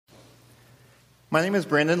My name is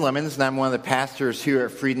Brandon Lemons, and I'm one of the pastors here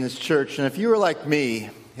at Friedens Church. And if you are like me,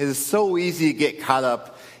 it is so easy to get caught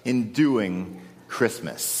up in doing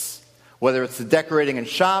Christmas. Whether it's the decorating and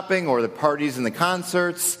shopping, or the parties and the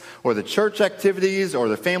concerts, or the church activities, or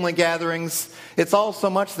the family gatherings, it's all so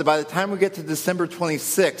much that by the time we get to December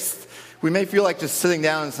 26th, we may feel like just sitting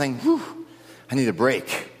down and saying, whew, I need a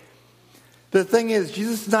break. But the thing is,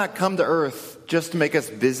 Jesus did not come to earth just to make us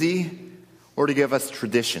busy or to give us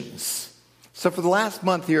traditions. So for the last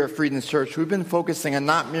month here at Friedens Church, we've been focusing on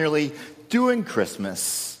not merely doing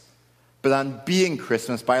Christmas, but on being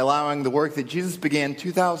Christmas by allowing the work that Jesus began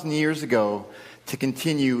 2,000 years ago to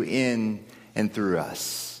continue in and through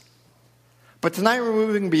us. But tonight we're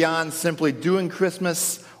moving beyond simply doing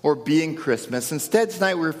Christmas or being Christmas. Instead,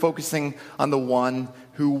 tonight we're focusing on the one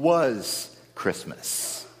who was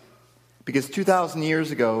Christmas. Because 2,000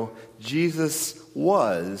 years ago, Jesus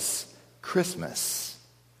was Christmas.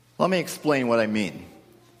 Let me explain what I mean.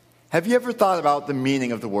 Have you ever thought about the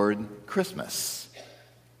meaning of the word Christmas?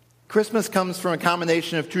 Christmas comes from a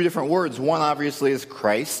combination of two different words. One obviously is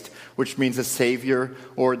Christ, which means a savior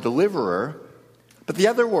or a deliverer. But the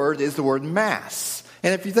other word is the word Mass.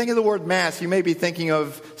 And if you think of the word Mass, you may be thinking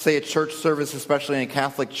of, say, a church service, especially in a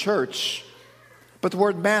Catholic church. But the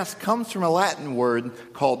word Mass comes from a Latin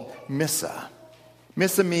word called missa.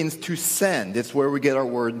 Missa means to send. It's where we get our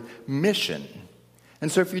word mission.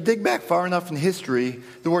 And so if you dig back far enough in history,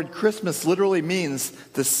 the word Christmas literally means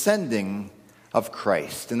the sending of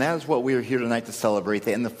Christ. And that is what we are here tonight to celebrate,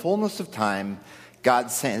 that in the fullness of time, God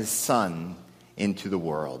sent his Son into the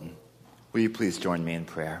world. Will you please join me in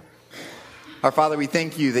prayer? Our Father, we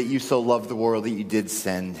thank you that you so loved the world that you did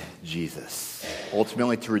send Jesus,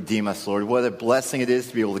 ultimately to redeem us, Lord. What a blessing it is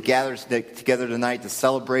to be able to gather together tonight to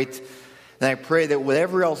celebrate. And I pray that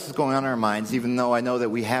whatever else is going on in our minds, even though I know that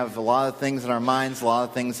we have a lot of things in our minds, a lot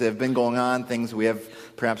of things that have been going on, things we have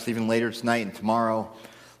perhaps even later tonight and tomorrow,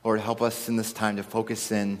 Lord, help us in this time to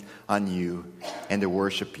focus in on you and to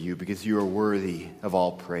worship you, because you are worthy of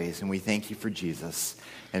all praise. And we thank you for Jesus.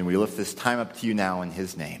 And we lift this time up to you now in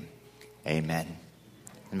his name. Amen.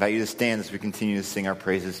 I invite you to stand as we continue to sing our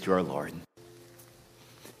praises to our Lord.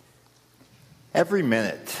 Every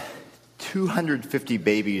minute, 250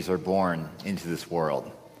 babies are born into this world.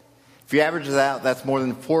 If you average that out, that's more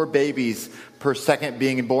than 4 babies per second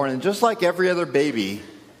being born. And just like every other baby,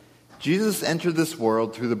 Jesus entered this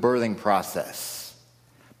world through the birthing process.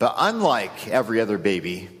 But unlike every other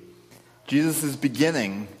baby, Jesus'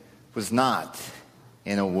 beginning was not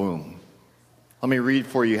in a womb. Let me read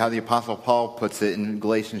for you how the Apostle Paul puts it in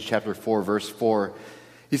Galatians chapter 4, verse 4.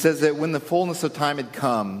 He says that when the fullness of time had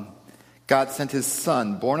come, God sent his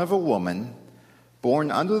Son, born of a woman,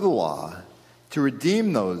 born under the law, to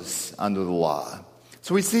redeem those under the law.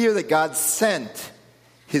 So we see here that God sent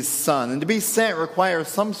his Son. And to be sent requires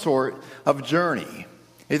some sort of journey.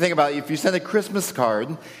 You think about it, if you send a Christmas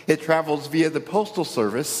card, it travels via the postal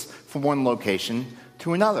service from one location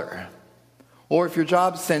to another. Or if your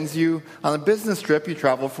job sends you on a business trip, you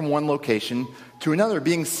travel from one location to another.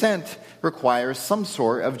 Being sent requires some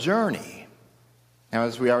sort of journey. Now,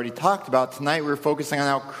 as we already talked about, tonight we're focusing on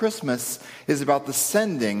how Christmas is about the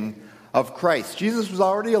sending of Christ. Jesus was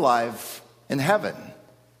already alive in heaven,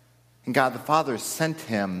 and God the Father sent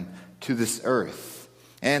him to this earth.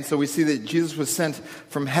 And so we see that Jesus was sent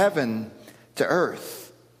from heaven to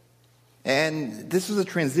earth. And this is a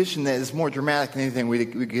transition that is more dramatic than anything we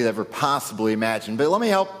could ever possibly imagine. But let me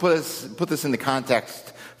help put this into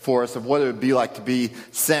context for us of what it would be like to be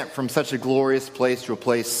sent from such a glorious place to a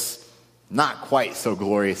place not quite so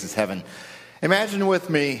glorious as heaven. Imagine with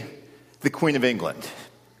me the Queen of England,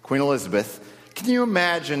 Queen Elizabeth. Can you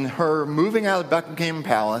imagine her moving out of Buckingham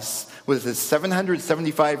Palace with its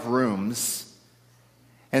 775 rooms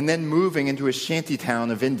and then moving into a shanty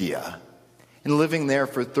town of India and living there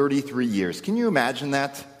for 33 years? Can you imagine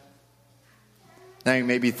that? Now you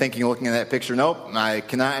may be thinking, looking at that picture, nope, I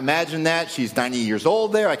cannot imagine that. She's 90 years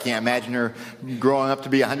old there. I can't imagine her growing up to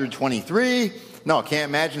be 123. No, I can't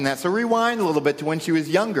imagine that. So rewind a little bit to when she was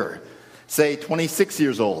younger, say 26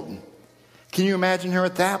 years old. Can you imagine her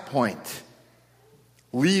at that point,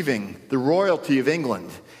 leaving the royalty of England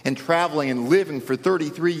and traveling and living for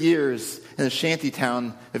 33 years in a shanty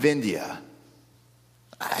town of India?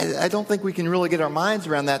 I don't think we can really get our minds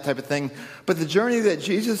around that type of thing. But the journey that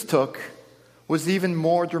Jesus took was even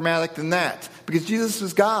more dramatic than that, because Jesus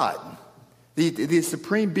was God, the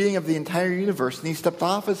supreme being of the entire universe, and he stepped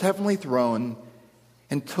off his heavenly throne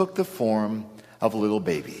and took the form of a little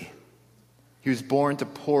baby. He was born to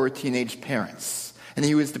poor teenage parents, and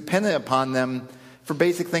he was dependent upon them for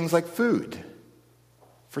basic things like food,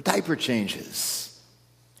 for diaper changes,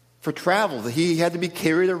 for travel. He had to be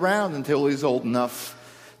carried around until he was old enough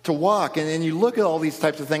to walk. And you look at all these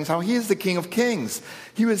types of things, how he is the King of Kings.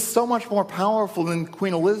 He was so much more powerful than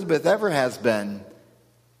Queen Elizabeth ever has been.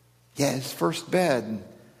 Yet his first bed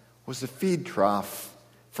was a feed trough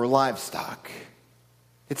for livestock.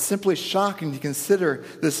 It's simply shocking to consider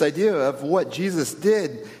this idea of what Jesus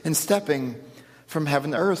did in stepping from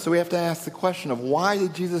heaven to earth. So we have to ask the question of, why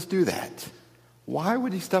did Jesus do that? Why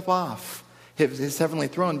would he step off his heavenly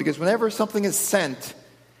throne? Because whenever something is sent,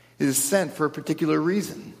 it is sent for a particular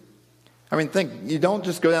reason. I mean, think, you don't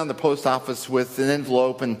just go down to the post office with an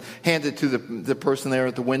envelope and hand it to the person there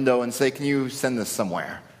at the window and say, can you send this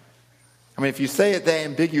somewhere? I mean, if you say it that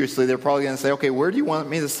ambiguously, they're probably going to say, okay, where do you want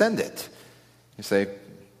me to send it? You say,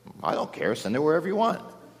 I don't care, send it wherever you want.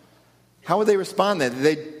 How would they respond then?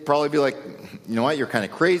 They'd probably be like, you know what, you're kind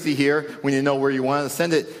of crazy here when you know where you want to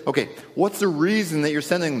send it. Okay, what's the reason that you're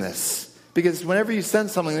sending this? Because whenever you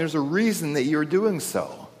send something, there's a reason that you're doing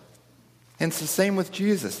so. And it's the same with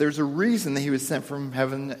Jesus. There's a reason that he was sent from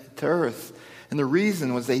heaven to earth. And the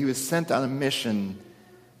reason was that he was sent on a mission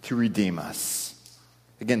to redeem us.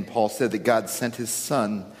 Again, Paul said that God sent his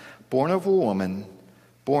Son, born of a woman,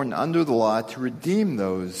 born under the law, to redeem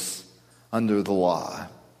those under the law.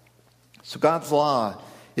 So God's law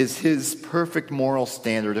is his perfect moral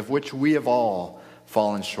standard of which we have all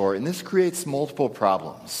fallen short. And this creates multiple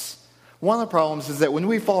problems. One of the problems is that when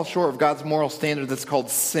we fall short of God's moral standard, that's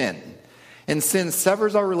called sin. And sin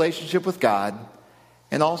severs our relationship with God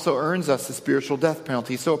and also earns us the spiritual death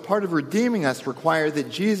penalty. So a part of redeeming us required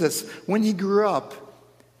that Jesus, when he grew up,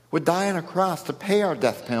 would die on a cross to pay our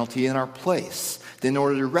death penalty in our place in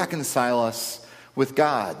order to reconcile us with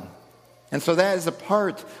God. And so that is a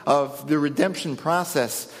part of the redemption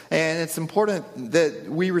process. And it's important that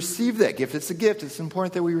we receive that gift. It's a gift. It's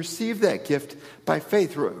important that we receive that gift by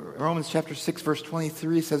faith. Romans chapter 6, verse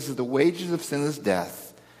 23 says that the wages of sin is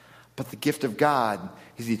death, but the gift of God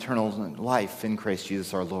is eternal life in Christ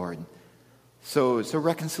Jesus our Lord. So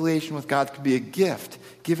reconciliation with God could be a gift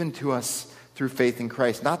given to us through faith in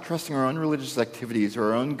Christ, not trusting our own religious activities or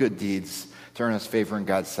our own good deeds to earn us favor in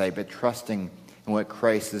God's sight, but trusting in what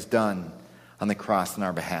Christ has done on the cross in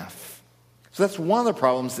our behalf. So that's one of the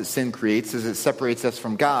problems that sin creates, is it separates us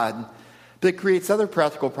from God. But it creates other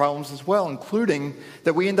practical problems as well, including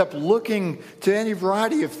that we end up looking to any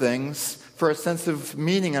variety of things for a sense of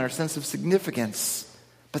meaning and our sense of significance,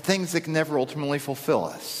 but things that can never ultimately fulfill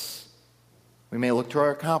us. We may look to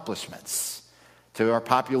our accomplishments, to our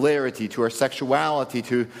popularity, to our sexuality,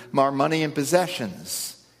 to our money and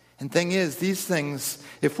possessions. And thing is, these things,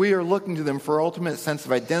 if we are looking to them for ultimate sense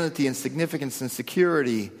of identity and significance and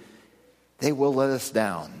security, they will let us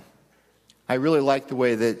down. I really like the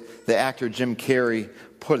way that the actor Jim Carrey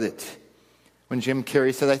put it. When Jim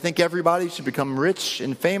Carrey said, I think everybody should become rich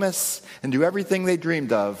and famous and do everything they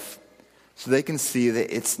dreamed of so they can see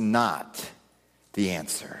that it's not the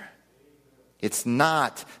answer. It's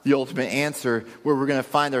not the ultimate answer where we're going to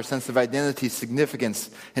find our sense of identity,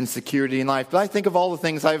 significance, and security in life. But I think of all the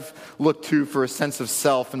things I've looked to for a sense of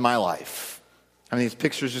self in my life. I mean, these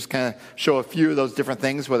pictures just kind of show a few of those different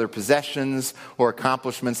things, whether possessions or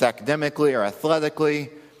accomplishments academically or athletically.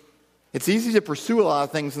 It's easy to pursue a lot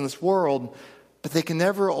of things in this world, but they can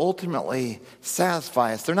never ultimately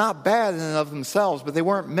satisfy us. They're not bad in and of themselves, but they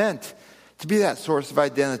weren't meant to be that source of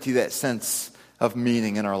identity, that sense of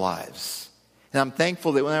meaning in our lives. And I'm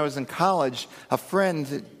thankful that when I was in college, a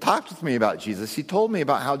friend talked with me about Jesus. He told me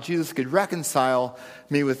about how Jesus could reconcile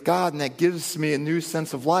me with God, and that gives me a new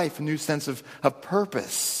sense of life, a new sense of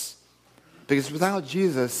purpose. Because without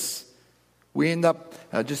Jesus, we end up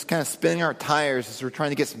just kind of spinning our tires as we're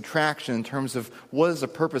trying to get some traction in terms of what is the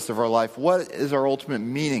purpose of our life, what is our ultimate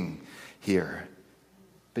meaning here.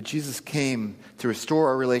 But Jesus came to restore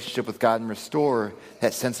our relationship with God and restore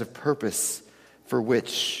that sense of purpose for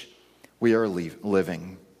which we are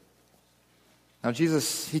living. Now,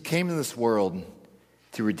 Jesus, he came to this world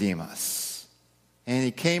to redeem us. And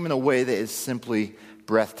he came in a way that is simply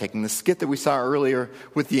breathtaking. The skit that we saw earlier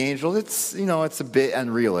with the angel, it's a bit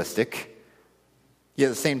unrealistic. Yet at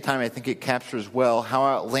the same time, I think it captures well how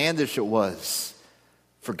outlandish it was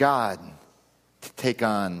for God to take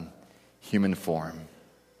on human form.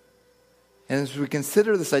 And as we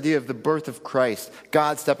consider this idea of the birth of Christ,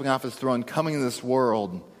 God stepping off his throne, coming into this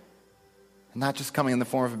world, and not just coming in the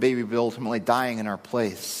form of a baby, but ultimately dying in our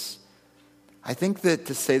place, I think that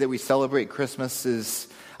to say that we celebrate Christmas is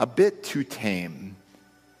a bit too tame.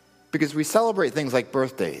 Because we celebrate things like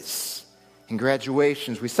birthdays and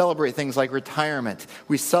graduations. We celebrate things like retirement.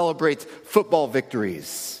 We celebrate football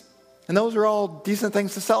victories. And those are all decent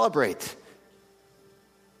things to celebrate.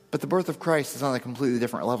 But the birth of Christ is on a completely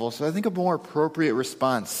different level. So I think a more appropriate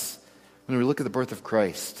response when we look at the birth of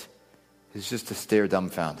Christ is just to stare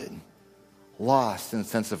dumbfounded, lost in a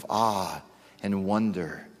sense of awe and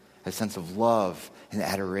wonder, a sense of love and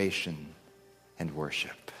adoration and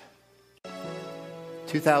worship.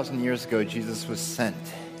 2,000 years ago, Jesus was sent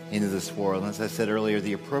into this world. And as I said earlier,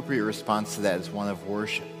 the appropriate response to that is one of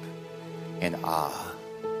worship and awe.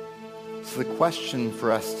 So the question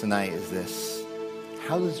for us tonight is this: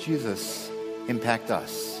 how does Jesus impact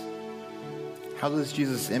us? How does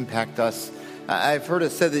Jesus impact us? I've heard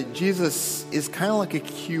it said that Jesus is kind of like a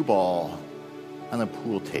cue ball on a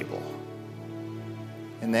pool table.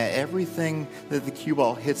 And that everything that the cue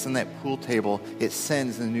ball hits on that pool table, it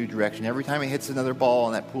sends in a new direction. Every time it hits another ball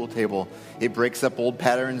on that pool table, it breaks up old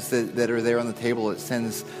patterns that are there on the table. It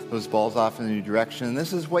sends those balls off in a new direction. And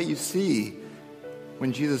this is what you see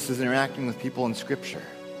when Jesus is interacting with people in Scripture.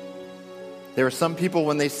 There are some people,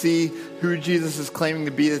 when they see who Jesus is claiming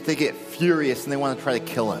to be, that they get furious and they want to try to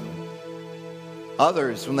kill him.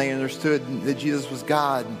 Others, when they understood that Jesus was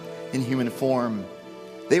God in human form,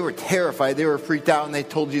 they were terrified, they were freaked out, and they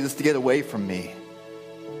told Jesus to get away from me.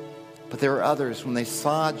 But there were others, when they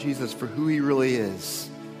saw Jesus for who he really is,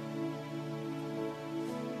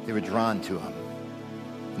 they were drawn to him.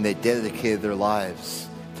 And they dedicated their lives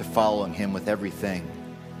to following him with everything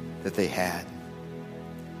that they had.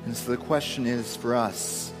 And so the question is for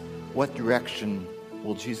us, what direction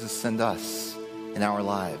will Jesus send us in our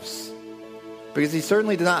lives? Because he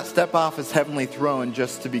certainly did not step off his heavenly throne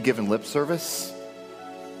just to be given lip service,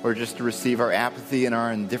 or just to receive our apathy and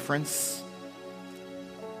our indifference.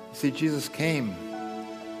 You see, Jesus came.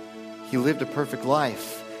 He lived a perfect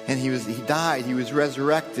life. And he died. He was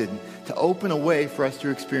resurrected to open a way for us to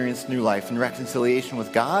experience new life and reconciliation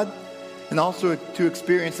with God, and also to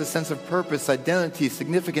experience a sense of purpose, identity,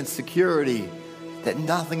 significance, security that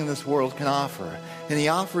nothing in this world can offer. And he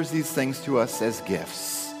offers these things to us as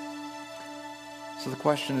gifts. So the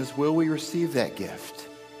question is, will we receive that gift?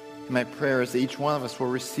 And my prayer is that each one of us will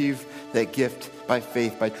receive that gift by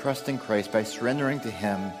faith, by trusting Christ, by surrendering to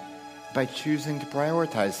him, by choosing to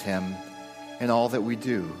prioritize him in all that we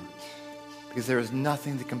do. Because there is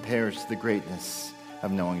nothing that compares to the greatness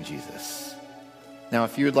of knowing Jesus. Now,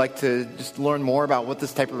 if you would like to just learn more about what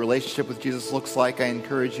this type of relationship with Jesus looks like, I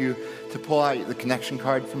encourage you to pull out the connection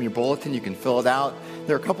card from your bulletin. You can fill it out.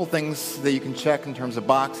 There are a couple things that you can check in terms of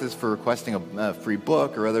boxes for requesting a free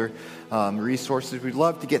book or other resources. We'd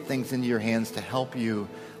love to get things into your hands to help you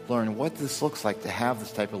learn what this looks like to have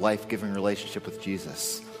this type of life-giving relationship with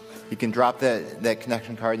Jesus. You can drop that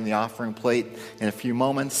connection card in the offering plate in a few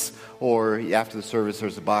moments, or after the service,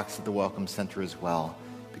 there's a box at the Welcome Center as well.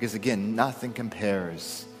 Because again, nothing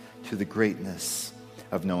compares to the greatness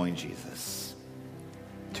of knowing Jesus.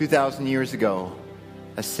 2,000 years ago,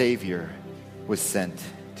 a Savior was sent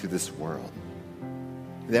to this world.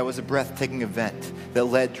 That was a breathtaking event that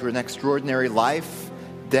led to an extraordinary life,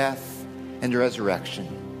 death, and resurrection.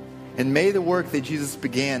 And may the work that Jesus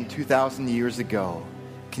began 2,000 years ago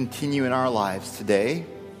continue in our lives today,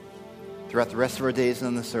 throughout the rest of our days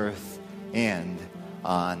on this earth, and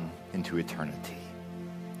on into eternity.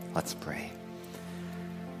 Let's pray.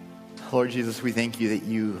 Lord Jesus, we thank you that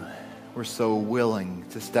you were so willing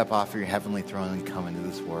to step off your heavenly throne and come into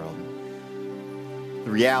this world.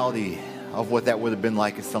 The reality of what that would have been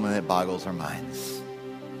like is something that boggles our minds.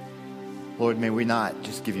 Lord, may we not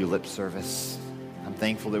just give you lip service. I'm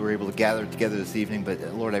thankful that we're able to gather together this evening, but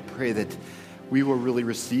Lord, I pray that we will really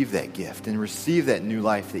receive that gift and receive that new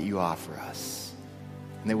life that you offer us.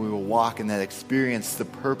 And that we will walk in that experience, the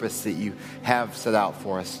purpose that you have set out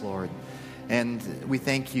for us, Lord. And we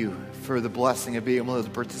thank you for the blessing of being able to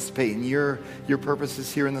participate in your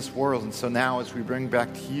purposes here in this world. And so now as we bring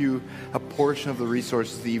back to you a portion of the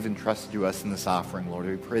resources that you've entrusted to us in this offering, Lord,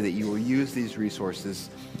 we pray that you will use these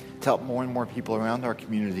resources to help more and more people around our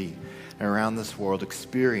community and around this world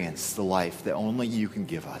experience the life that only you can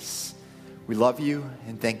give us. We love you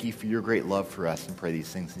and thank you for your great love for us, and pray these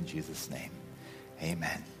things in Jesus' name.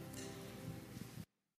 Amen.